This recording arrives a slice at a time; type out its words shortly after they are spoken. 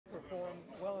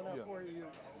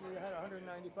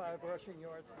95 rushing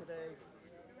yards today.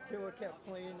 Tua kept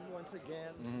clean once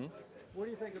again. What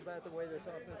do you think about the way this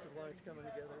offensive line is coming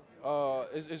together?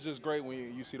 It's just great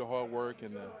when you see the hard work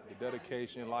and the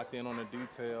dedication, locked in on the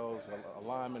details,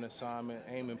 alignment, assignment,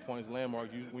 aiming points,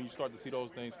 landmarks. When you start to see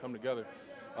those things come together,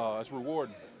 it's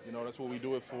rewarding. You know, that's what we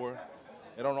do it for.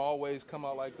 It don't always come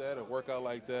out like that or work out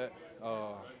like that,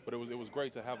 but it was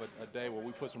great to have a day where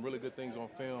we put some really good things on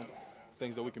film,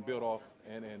 things that we can build off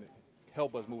and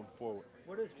help us moving forward.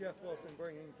 What is Jeff Wilson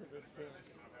bringing to this team?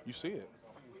 You see it.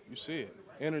 You see it.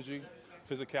 Energy,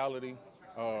 physicality,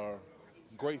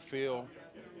 great feel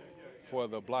for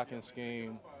the blocking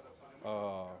scheme.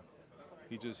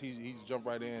 He jumped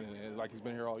right in and like he's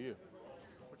been here all year.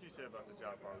 What can you say about the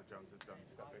job Robert Jones has done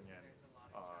stepping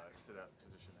in to that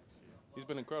position next year? He's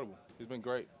been incredible. He's been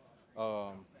great.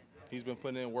 He's been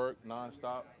putting in work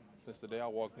nonstop since the day I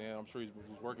walked in. I'm sure he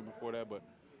was working before that, but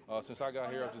since I got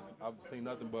here, I've seen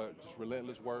nothing but just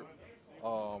relentless work,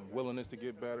 willingness to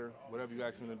get better. Whatever you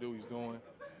ask him to do, he's doing.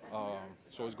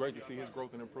 So it's great to see his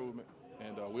growth and improvement,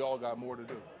 and we all got more to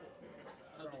do.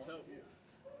 How's the toe?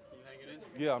 Are you hanging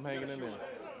in? Yeah, I'm hanging in there.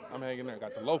 I'm hanging there.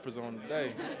 Got the loafers on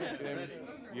today. You feel me?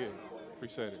 Yeah,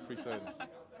 appreciate it.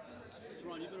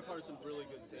 Terron, you've been a part of some really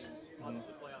good teams.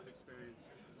 Obviously, the playoff experience.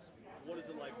 What is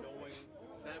it like knowing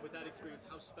that with that experience,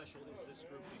 how special is this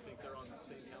group? Do you think they're on the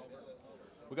same caliber?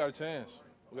 We got a chance.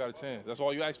 We got a chance. That's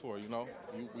all you ask for, you know.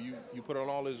 You put on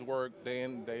all this work day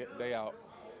in, day out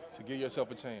to give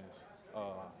yourself a chance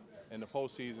in the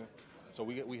postseason. So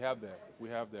we have that. We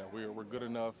have that. We're good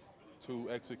enough to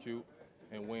execute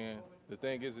and win. The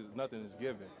thing is nothing is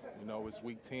given. You know, it's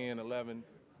week 10, 11.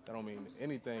 That don't mean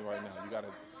anything right now. You got to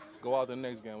go out the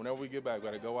next game. Whenever we get back, we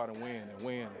got to go out and win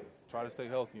and try to stay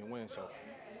healthy and win. So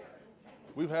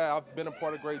I've been a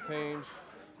part of great teams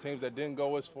that didn't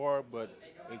go as far, but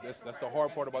that's the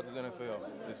hard part about this NFL.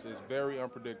 It's very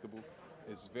unpredictable.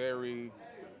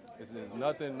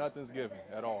 Nothing's given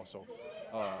at all. So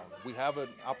we have an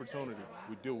opportunity.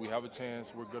 We do. We have a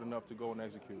chance. We're good enough to go and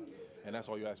execute, and that's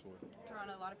all you ask for.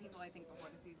 Terron, a lot of people, I think, before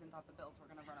the season thought the Bills were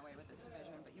going to run away with this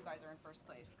division, but you guys are in first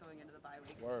place going into the bye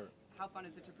week. Word. How fun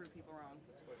is it to prove people wrong?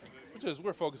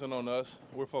 We're focusing on us.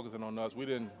 We're focusing on us. We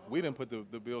didn't put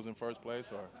the Bills in first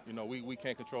place, or we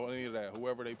can't control any of that.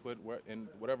 Whoever they put in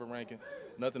whatever ranking,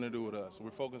 nothing to do with us.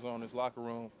 We're focused on this locker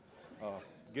room,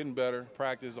 getting better,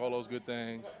 practice, all those good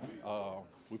things.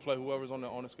 We play whoever's on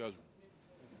the schedule.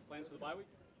 Plans for the bye week?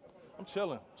 I'm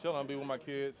chilling. I'll be with my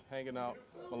kids, hanging out.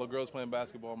 My little girl's playing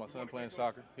basketball. My son playing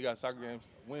soccer. He got soccer games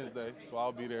Wednesday, so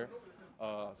I'll be there.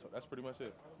 So that's pretty much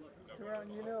it. Terron,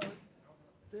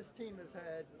 this team has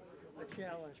had a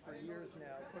challenge for years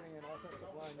now, putting an offensive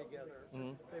line together.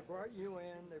 They brought you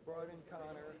in. They brought in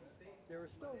Connor. There were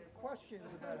still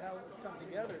questions about how it would come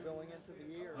together going into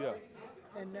the year.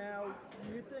 Yeah. And now,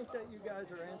 do you think that you guys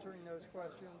are answering those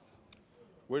questions?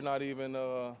 We're not even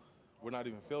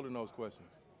fielding those questions.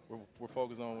 We're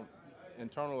focused on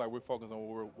internally, like we're focused on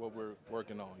what we're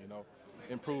working on.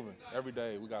 Improving every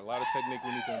day. We got a lot of technique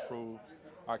we need to improve.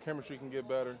 Our chemistry can get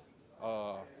better.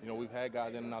 We've had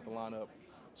guys in and out the lineup,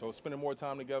 so spending more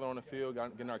time together on the field,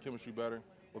 getting our chemistry better.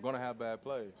 We're going to have bad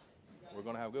plays. We're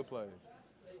going to have good plays.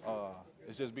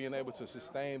 It's just being able to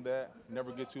sustain that,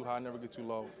 never get too high, never get too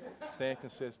low, staying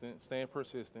consistent, staying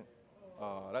persistent.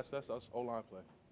 That's us O-line play.